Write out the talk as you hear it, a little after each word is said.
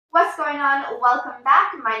What's going on? Welcome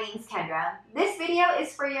back. My name's Kendra. This video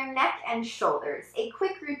is for your neck and shoulders, a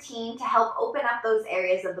quick routine to help open up those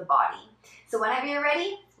areas of the body. So whenever you're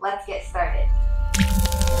ready, let's get started.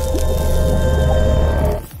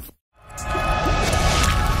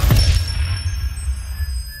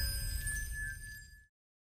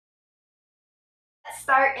 Let's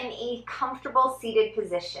start in a comfortable seated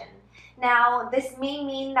position. Now, this may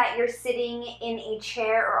mean that you're sitting in a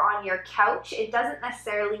chair or on your couch. It doesn't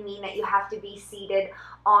necessarily mean that you have to be seated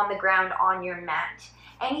on the ground on your mat.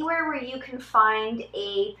 Anywhere where you can find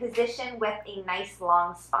a position with a nice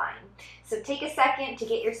long spine. So take a second to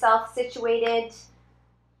get yourself situated.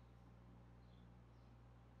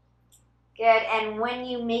 Good, and when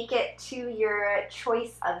you make it to your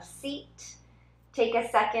choice of seat, take a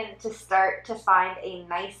second to start to find a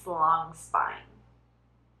nice long spine.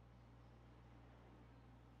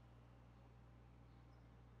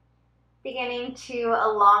 Beginning to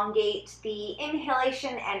elongate the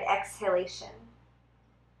inhalation and exhalation.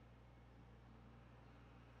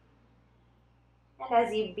 And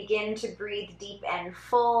as you begin to breathe deep and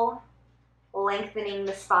full, lengthening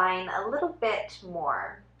the spine a little bit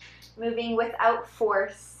more, moving without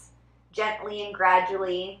force, gently and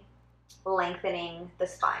gradually lengthening the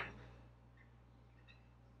spine.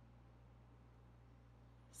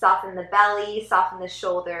 Soften the belly, soften the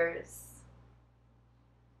shoulders.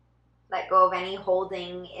 Let go of any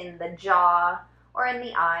holding in the jaw or in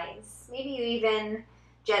the eyes. Maybe you even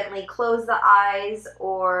gently close the eyes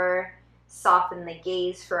or soften the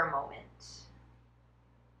gaze for a moment.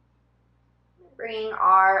 Bring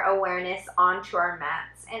our awareness onto our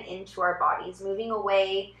mats and into our bodies, moving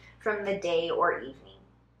away from the day or evening.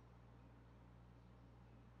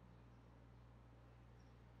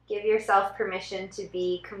 Give yourself permission to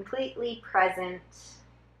be completely present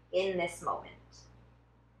in this moment.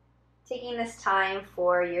 Taking this time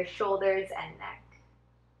for your shoulders and neck.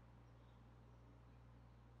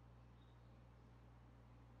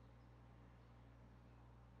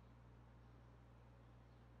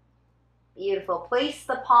 Beautiful. Place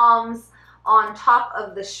the palms on top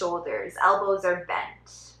of the shoulders. Elbows are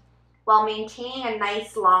bent. While maintaining a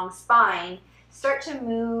nice long spine, start to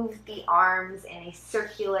move the arms in a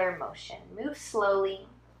circular motion. Move slowly,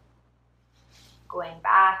 going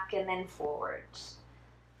back and then forward.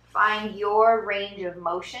 Find your range of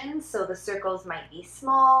motion, so the circles might be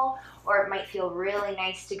small, or it might feel really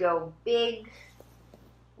nice to go big,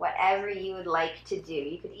 whatever you would like to do.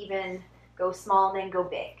 You could even go small and then go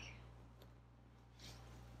big.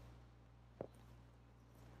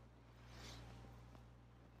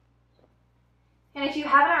 And if you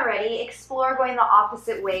haven't already, explore going the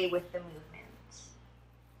opposite way with the movement.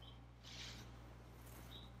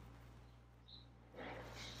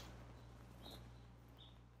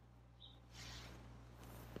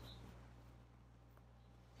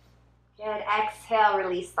 Good. Exhale,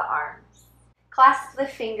 release the arms. Clasp the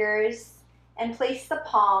fingers and place the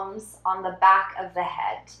palms on the back of the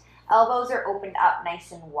head. Elbows are opened up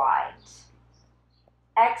nice and wide.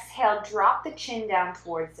 Exhale, drop the chin down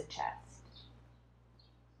towards the chest.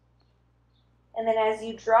 And then as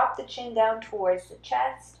you drop the chin down towards the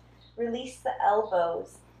chest, release the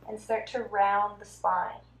elbows and start to round the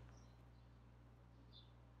spine.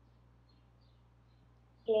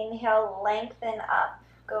 Inhale, lengthen up.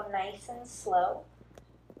 Go nice and slow.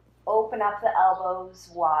 Open up the elbows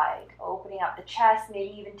wide, opening up the chest.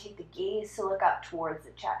 Maybe even take the gaze to look up towards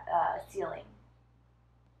the ceiling.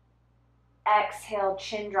 Exhale,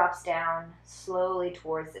 chin drops down slowly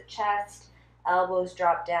towards the chest. Elbows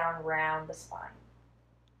drop down, round the spine.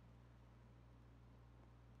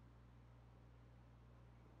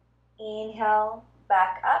 Inhale,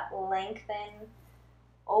 back up, lengthen.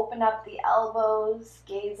 Open up the elbows,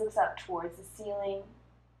 gaze looks up towards the ceiling.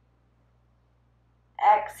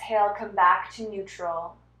 Exhale, come back to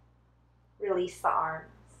neutral. Release the arms.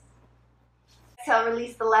 Exhale,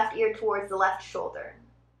 release the left ear towards the left shoulder.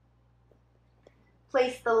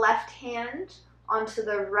 Place the left hand onto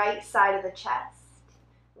the right side of the chest.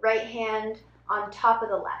 Right hand on top of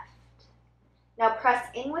the left. Now press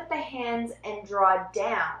in with the hands and draw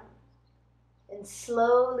down. And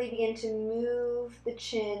slowly begin to move the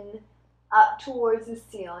chin up towards the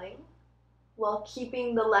ceiling while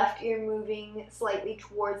keeping the left ear moving slightly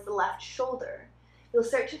towards the left shoulder. You'll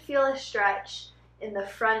start to feel a stretch in the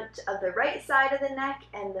front of the right side of the neck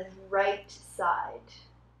and the right side.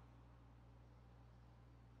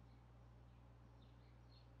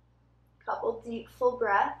 Couple deep, full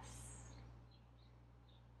breaths.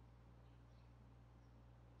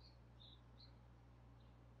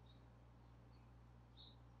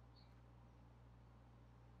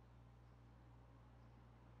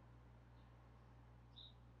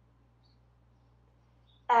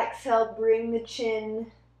 Exhale, bring the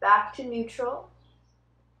chin back to neutral.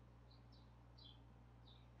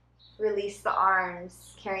 Release the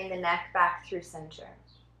arms, carrying the neck back through center.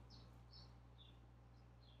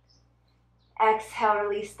 Exhale,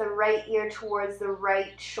 release the right ear towards the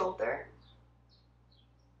right shoulder.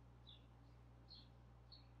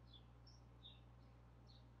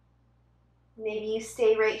 Maybe you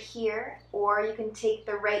stay right here, or you can take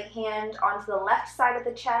the right hand onto the left side of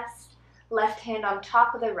the chest, left hand on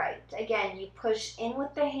top of the right. Again, you push in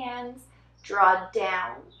with the hands, draw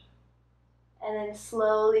down, and then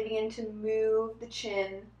slowly begin to move the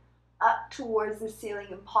chin up towards the ceiling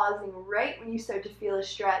and pausing right when you start to feel a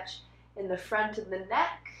stretch in the front of the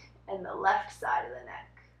neck and the left side of the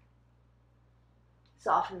neck.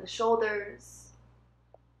 Soften the shoulders,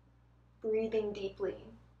 breathing deeply.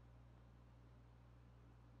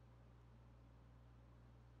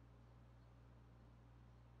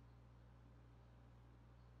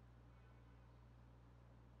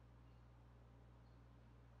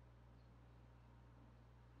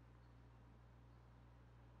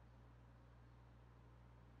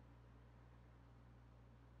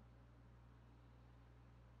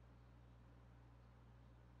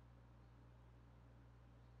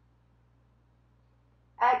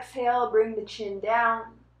 Exhale, bring the chin down.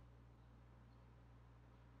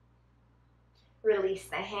 Release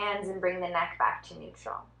the hands and bring the neck back to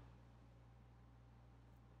neutral.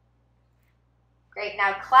 Great,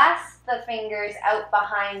 now clasp the fingers out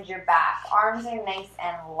behind your back. Arms are nice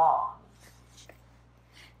and long.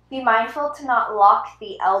 Be mindful to not lock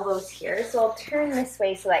the elbows here, so I'll turn this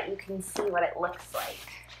way so that you can see what it looks like.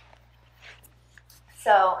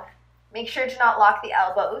 So make sure to not lock the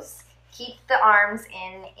elbows. Keep the arms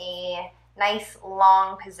in a nice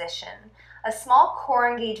long position. A small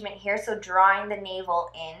core engagement here, so drawing the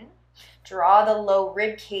navel in. Draw the low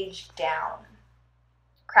rib cage down.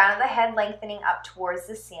 Crown of the head lengthening up towards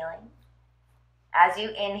the ceiling. As you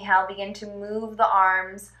inhale, begin to move the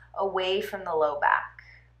arms away from the low back.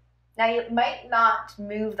 Now you might not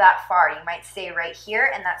move that far. You might stay right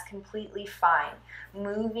here, and that's completely fine.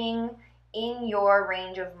 Moving in your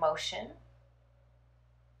range of motion.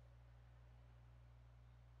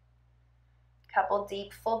 Couple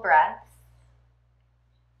deep, full breaths.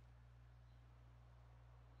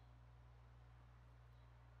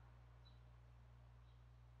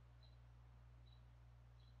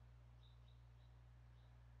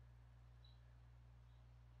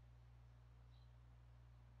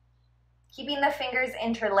 Keeping the fingers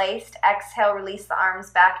interlaced, exhale, release the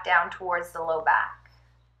arms back down towards the low back.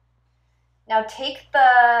 Now take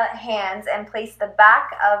the hands and place the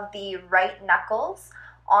back of the right knuckles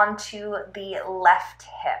onto the left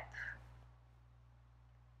hip.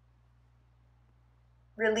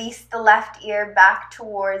 Release the left ear back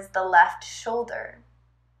towards the left shoulder.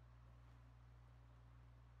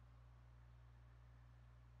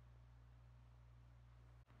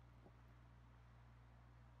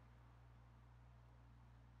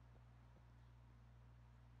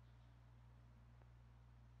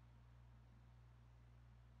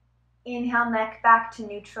 Inhale, neck back to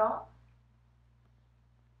neutral.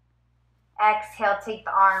 Exhale, take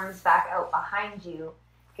the arms back out behind you.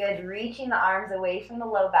 Good, reaching the arms away from the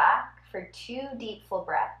low back for 2 deep, full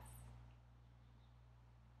breaths.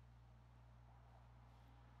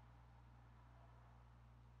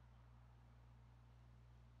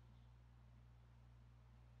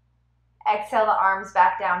 Exhale the arms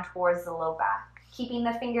back down towards the low back. Keeping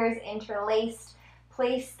the fingers interlaced,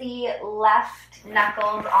 place the left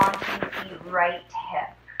knuckles onto the right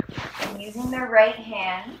hip. And using the right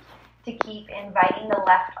hand to keep inviting the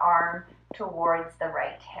left arm towards the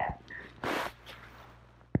right hip.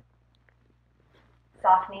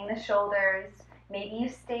 Softening the shoulders. Maybe you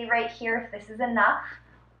stay right here if this is enough,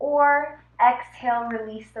 or exhale,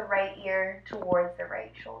 release the right ear towards the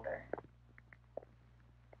right shoulder.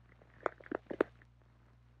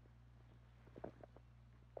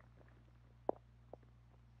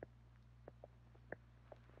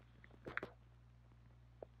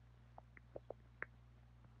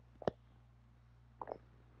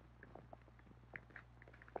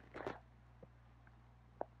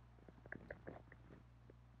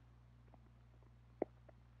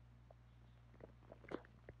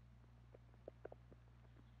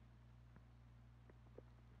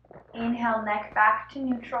 Inhale, neck back to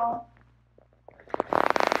neutral.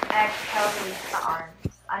 Exhale, release the arms.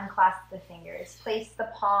 Unclasp the fingers. Place the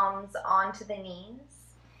palms onto the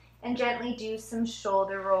knees. And gently do some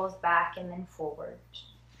shoulder rolls back and then forward.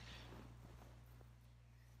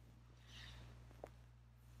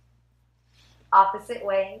 Opposite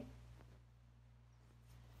way.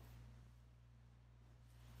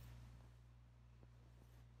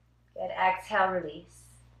 Exhale, release.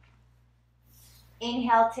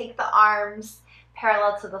 Inhale, take the arms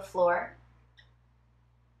parallel to the floor.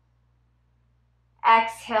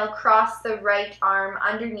 Exhale, cross the right arm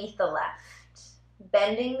underneath the left.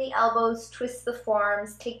 Bending the elbows, twist the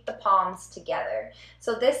forearms, take the palms together.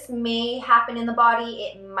 So this may happen in the body,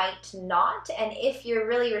 it might not. And if you're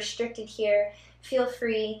really restricted here, feel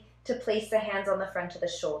free to place the hands on the front of the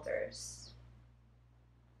shoulders.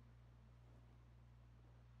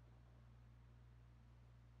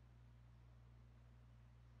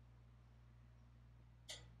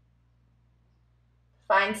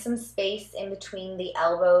 Find some space in between the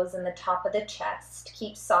elbows and the top of the chest.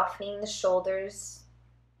 Keep softening the shoulders.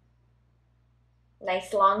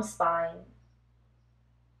 Nice long spine.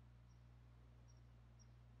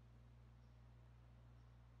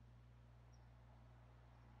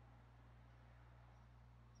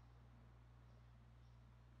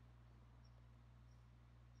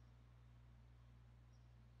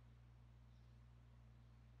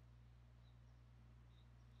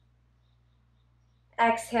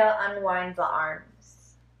 Exhale, unwind the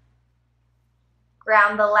arms.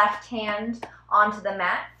 Ground the left hand onto the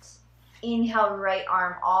mat. Inhale, right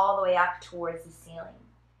arm all the way up towards the ceiling.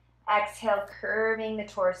 Exhale, curving the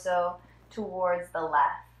torso towards the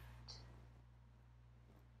left.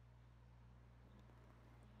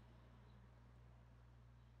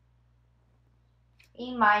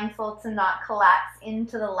 Be mindful to not collapse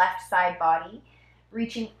into the left side body,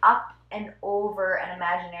 reaching up and over an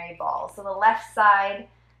imaginary ball. So the left side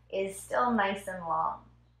is still nice and long.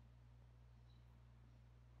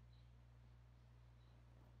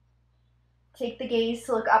 Take the gaze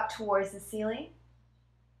to look up towards the ceiling.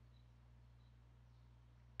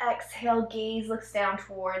 Exhale, gaze looks down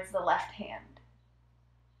towards the left hand.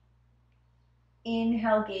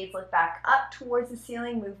 Inhale, gaze look back up towards the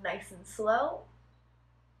ceiling, move nice and slow.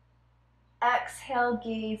 Exhale,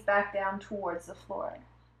 gaze back down towards the floor.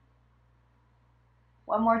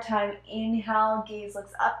 One more time, inhale, gaze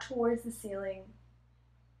looks up towards the ceiling.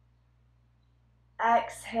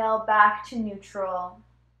 Exhale, back to neutral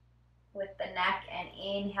with the neck, and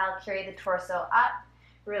inhale, carry the torso up,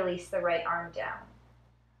 release the right arm down.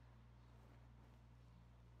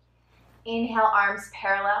 Inhale, arms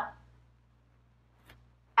parallel.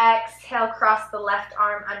 Exhale, cross the left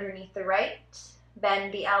arm underneath the right.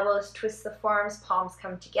 Bend the elbows, twist the forearms, palms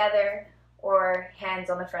come together, or hands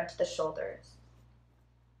on the front of the shoulders.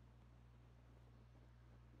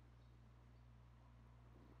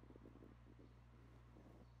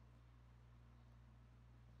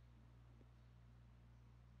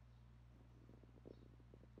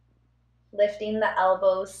 Lifting the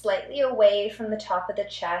elbows slightly away from the top of the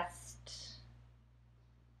chest.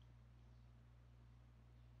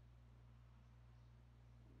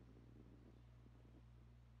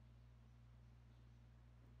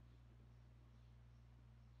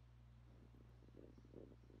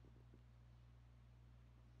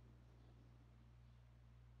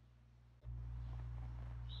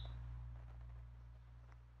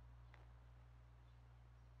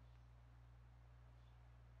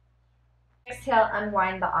 Exhale,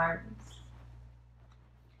 unwind the arms.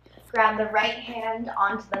 Grab the right hand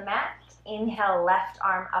onto the mat. Inhale, left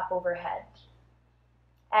arm up overhead.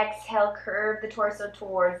 Exhale, curve the torso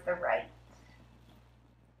towards the right.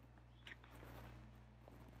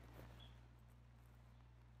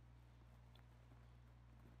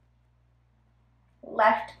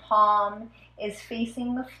 Left palm is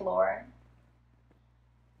facing the floor.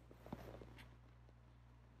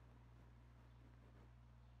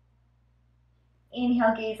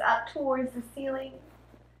 Inhale, gaze up towards the ceiling.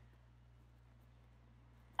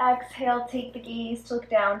 Exhale, take the gaze to look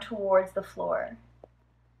down towards the floor.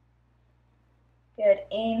 Good.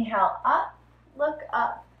 Inhale, up, look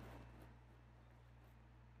up.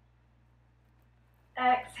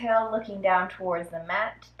 Exhale, looking down towards the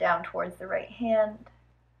mat, down towards the right hand.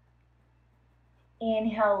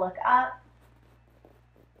 Inhale, look up.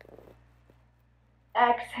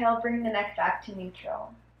 Exhale, bring the neck back to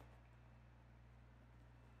neutral.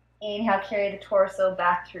 Inhale, carry the torso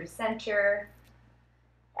back through center.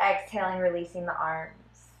 Exhaling, releasing the arms.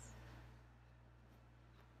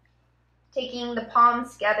 Taking the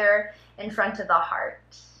palms together in front of the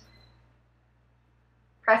heart.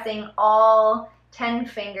 Pressing all 10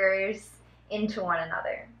 fingers into one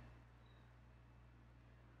another.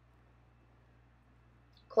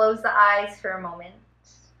 Close the eyes for a moment.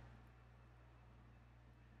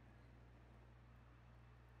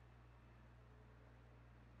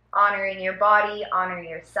 Honoring your body, honor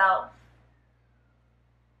yourself.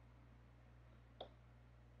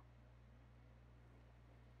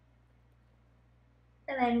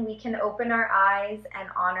 And then we can open our eyes and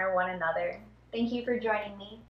honor one another. Thank you for joining me.